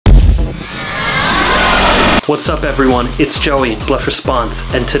What's up everyone, it's Joey, Bluff Response,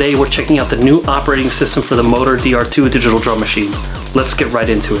 and today we're checking out the new operating system for the Modor DR-2 digital drum machine. Let's get right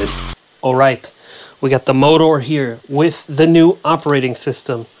into it. Alright, we got the Modor here with the new operating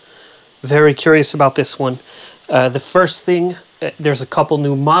system. Very curious about this one. The first thing, there's a couple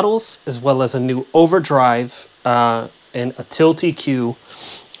new models, as well as a new overdrive and a tilt EQ.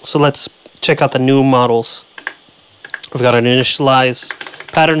 So let's check out the new models. We've got an initialize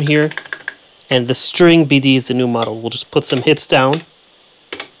pattern here. And the string BD is the new model. We'll just put some hits down.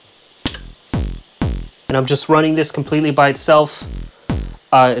 And I'm just running this completely by itself.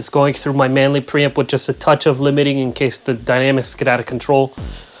 It's going through my Manley preamp with just a touch of limiting in case the dynamics get out of control.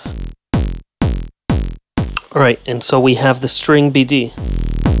 All right, and so we have the string BD.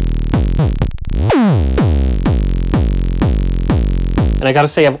 And I gotta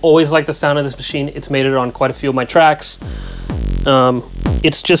say, I've always liked the sound of this machine. It's made it on quite a few of my tracks.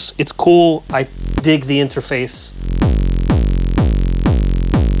 It's cool. I dig the interface.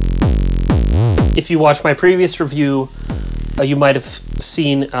 If you watched my previous review, you might have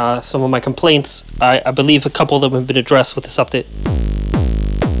seen some of my complaints. I believe a couple of them have been addressed with this update.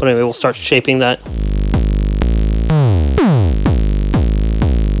 But anyway, we'll start shaping that.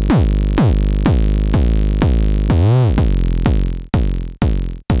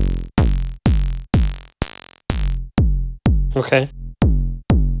 Okay.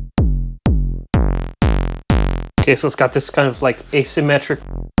 Okay, so it's got this kind of like asymmetric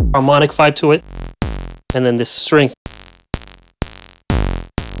harmonic vibe to it. And then this string.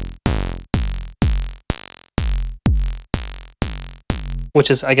 Which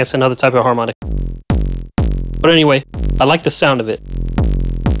is, I guess, another type of harmonic. But anyway, I like the sound of it.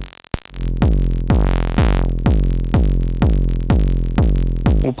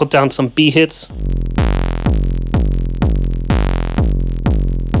 We'll put down some B hits.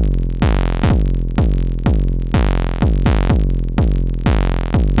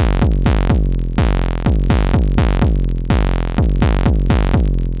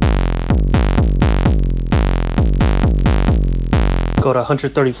 Go to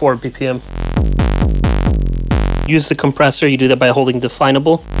 134 BPM. Use the compressor. You do that by holding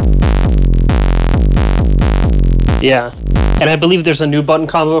definable. Yeah, and I believe there's a new button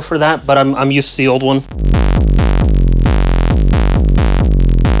combo for that, but I'm used to the old one.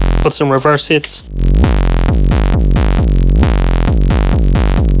 Put some reverse hits.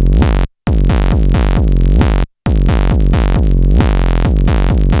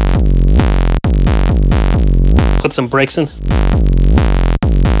 Put some breaks in.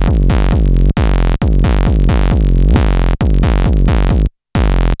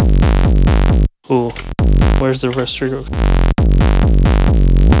 Ooh, where's the reverse trigger?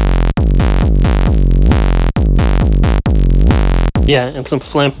 Yeah, and some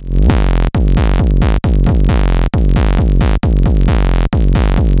flam.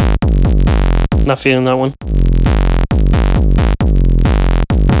 Not feeling that one.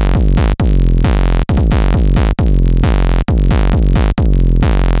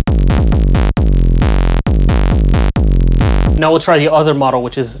 Now we'll try the other model,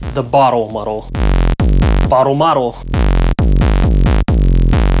 which is the bottle model. Bottle model.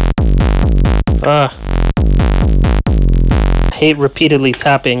 I hate repeatedly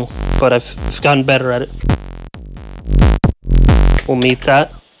tapping, but I've gotten better at it. We'll meet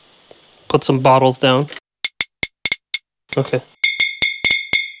that. Put some bottles down. Okay.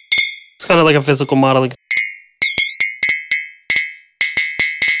 It's kind of like a physical model.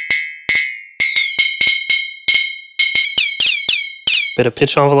 Bit of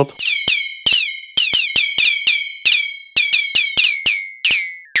pitch envelope.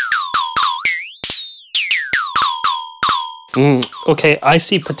 Okay, I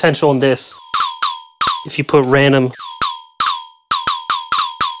see potential in this. If you put random,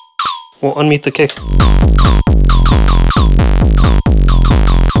 we'll unmute the kick.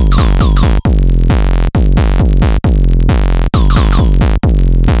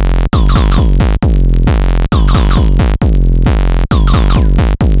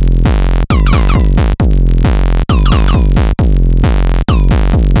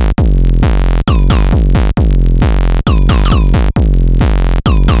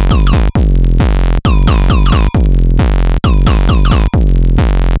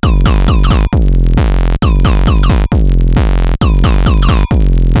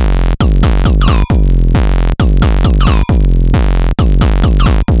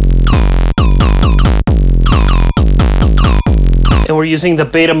 And we're using the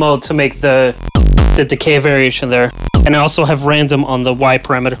beta mode to make the decay variation there. And I also have random on the Y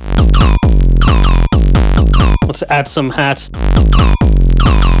parameter. Let's add some hats.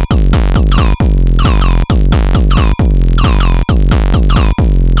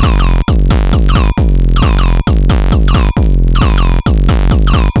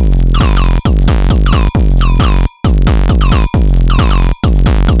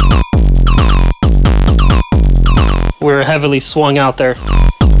 they're heavily swung out there.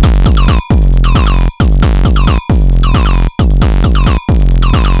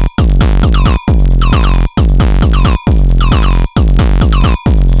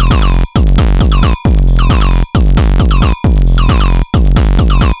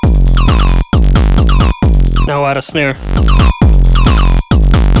 Now add a snare.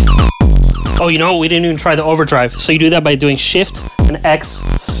 Oh, you know what? We didn't even try the overdrive. So you do that by doing Shift and X.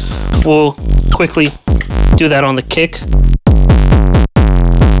 We'll quickly do that on the kick.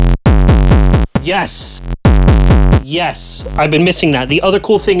 Yes! Yes! I've been missing that. The other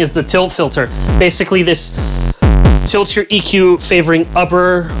cool thing is the tilt filter. Basically, this tilts your EQ favoring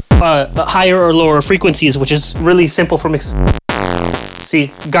upper, higher or lower frequencies, which is really simple for mix.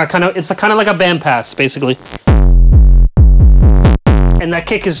 See, got kind of, it's kind of like a bandpass, basically. And that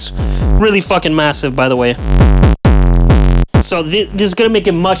kick is really fucking massive, by the way. So this is gonna make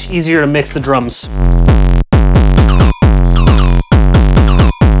it much easier to mix the drums.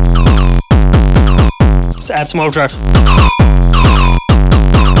 Let's add some overdrive.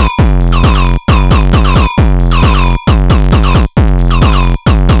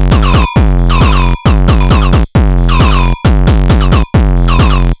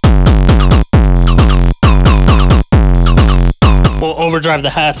 We'll overdrive the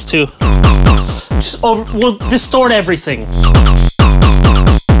hats too. We'll distort everything.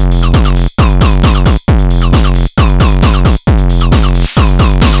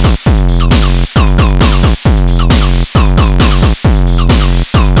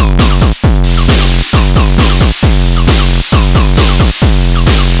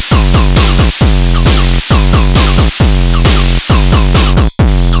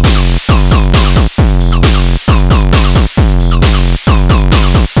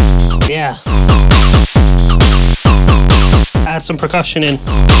 Yeah. Add some percussion in.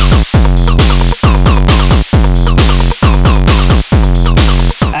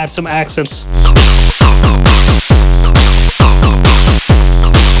 Add some accents.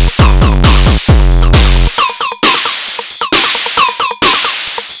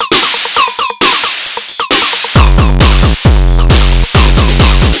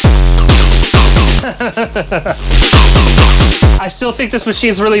 I still think this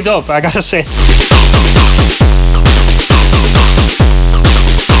machine's really dope, I gotta say.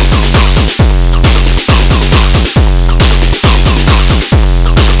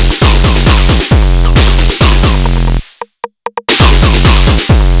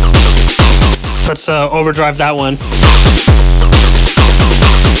 Let's overdrive that one.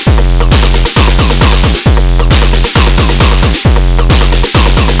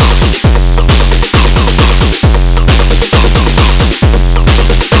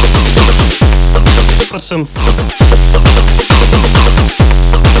 Put some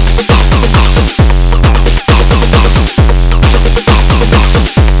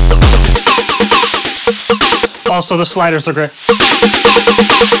also the sliders are great.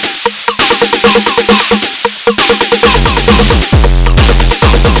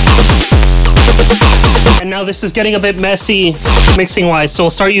 And now this is getting a bit messy mixing wise, so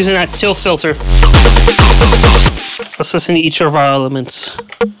we'll start using that tilt filter. Let's listen to each of our elements.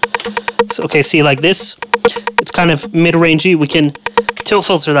 So, okay, see, like this, it's kind of mid-rangey. We can tilt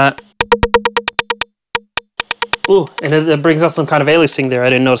filter that. Ooh, and it brings out some kind of aliasing there I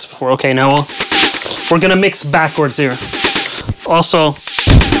didn't notice before. Okay, now we're gonna mix backwards here. Also,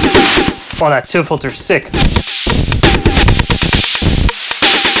 oh, that tilt filter's sick.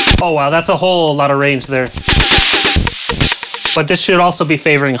 Oh wow, that's a whole lot of range there. But this should also be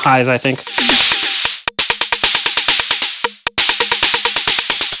favoring highs, I think.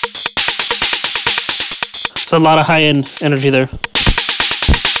 It's a lot of high-end energy there.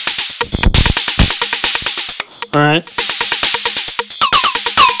 All right.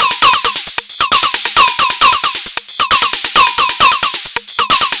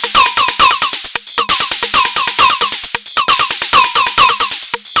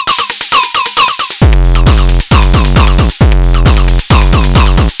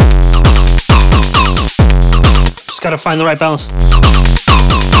 Just gotta find the right balance.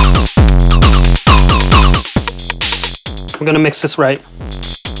 We're gonna mix this right.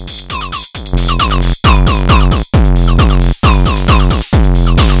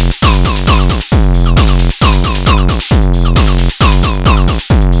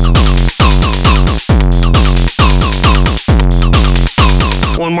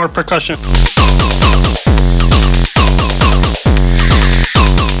 One more percussion.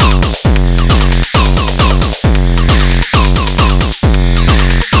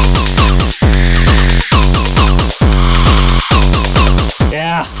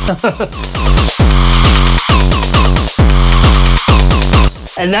 Yeah.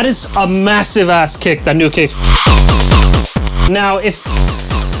 And that is a massive ass kick, that new kick. Now, if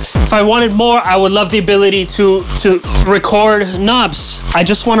I wanted more, I would love the ability to record knobs. I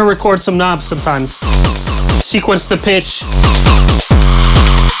just want to record some knobs sometimes. Sequence the pitch.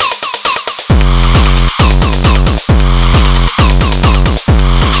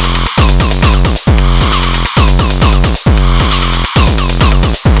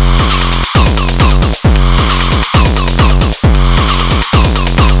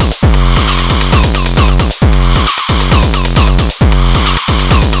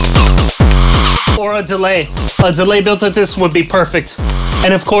 Or a delay. A delay built like this would be perfect.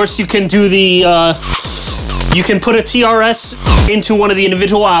 And of course, you can do the, you can put a TRS into one of the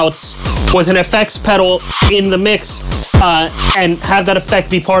individual outs with an effects pedal in the mix and have that effect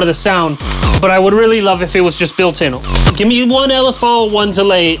be part of the sound. But I would really love if it was just built in. Give me one LFO, one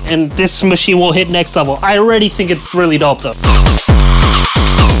delay, and this machine will hit next level. I already think it's really dope though.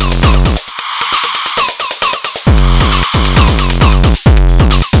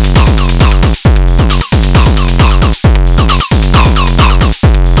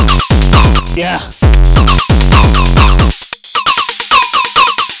 Yeah.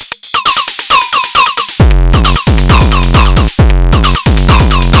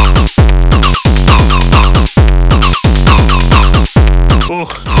 Ooh.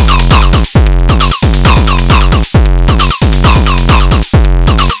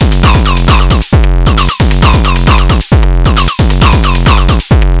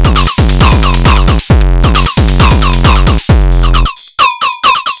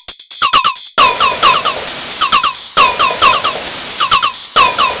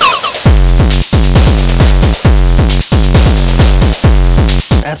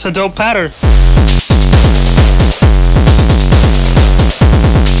 That's a dope pattern.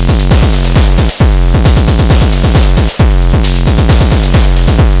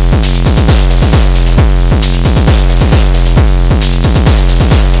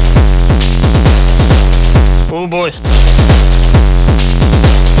 Oh boy.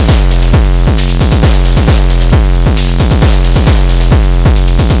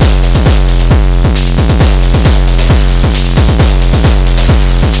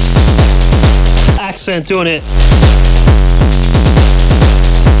 Accent doing it.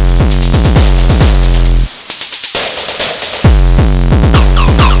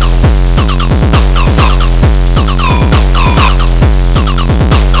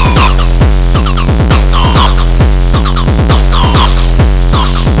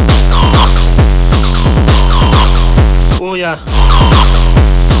 Oh yeah.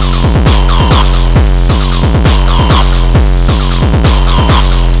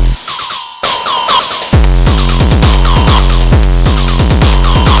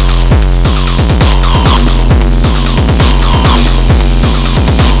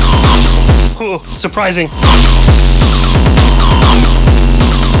 Ooh, surprising.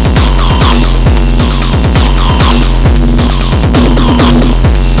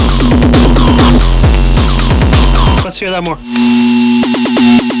 Let's hear that more.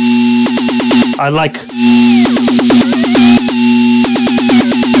 I like.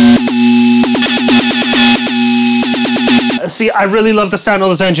 See, I really love the sound of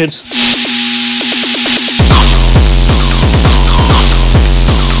those engines.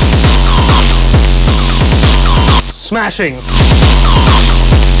 Smashing.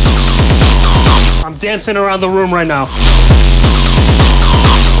 I'm dancing around the room right now.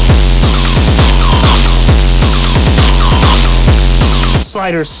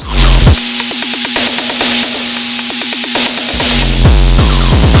 Sliders.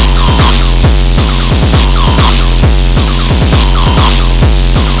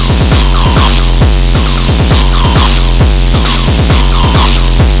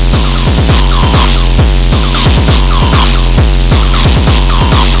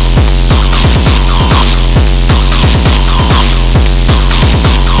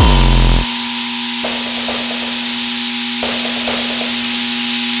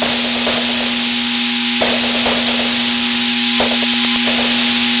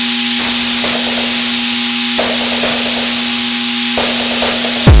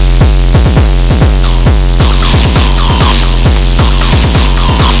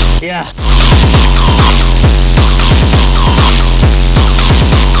 Yeah.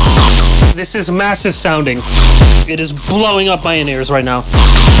 This is massive sounding. It is blowing up my in-ears right now.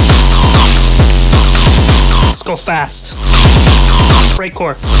 Let's go fast.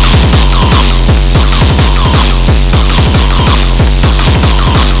 Breakcore.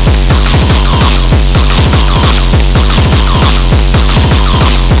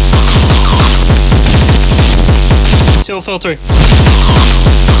 Still filtering.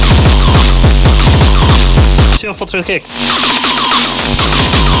 tail filter kick.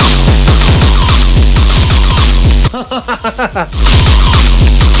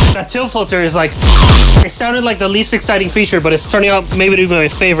 That tail filter is like, it sounded like the least exciting feature, but it's turning out maybe to be my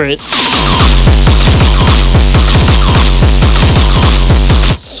favorite.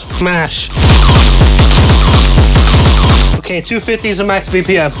 Smash. Okay, 250 is the max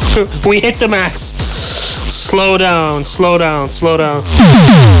BPM. We hit the max. Slow down, slow down, slow down.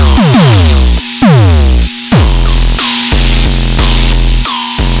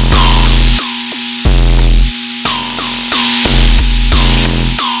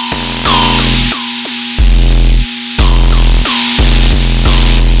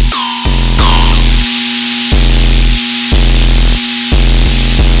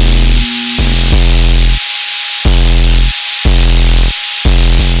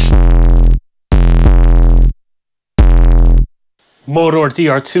 Modor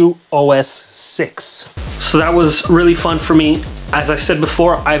DR-2 OO6. So that was really fun for me. As I said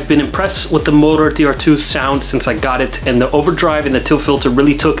before, I've been impressed with the Modor DR-2 sound since I got it, and the overdrive and the tail filter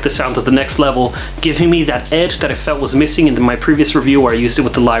really took the sound to the next level, giving me that edge that I felt was missing in my previous review where I used it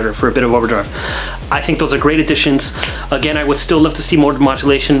with the Lyra for a bit of overdrive. I think those are great additions. Again, I would still love to see more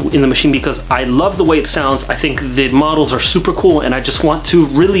modulation in the machine because I love the way it sounds. I think the models are super cool and I just want to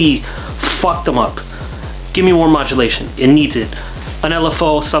really fuck them up. Give me more modulation, it needs it. An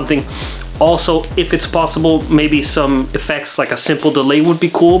LFO, something. Also, if it's possible, maybe some effects like a simple delay would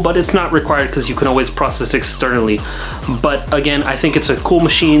be cool, but it's not required because you can always process externally. But again, I think it's a cool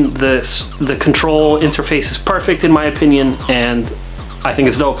machine. The control interface is perfect in my opinion, and I think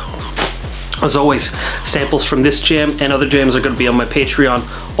it's dope. As always, samples from this jam and other jams are going to be on my Patreon.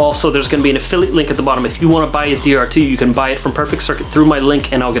 Also, there's going to be an affiliate link at the bottom. If you want to buy a DR-2, you can buy it from Perfect Circuit through my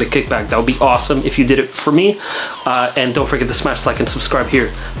link and I'll get a kickback. That would be awesome if you did it for me. And don't forget to smash like and subscribe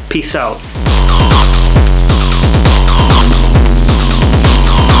here. Peace out.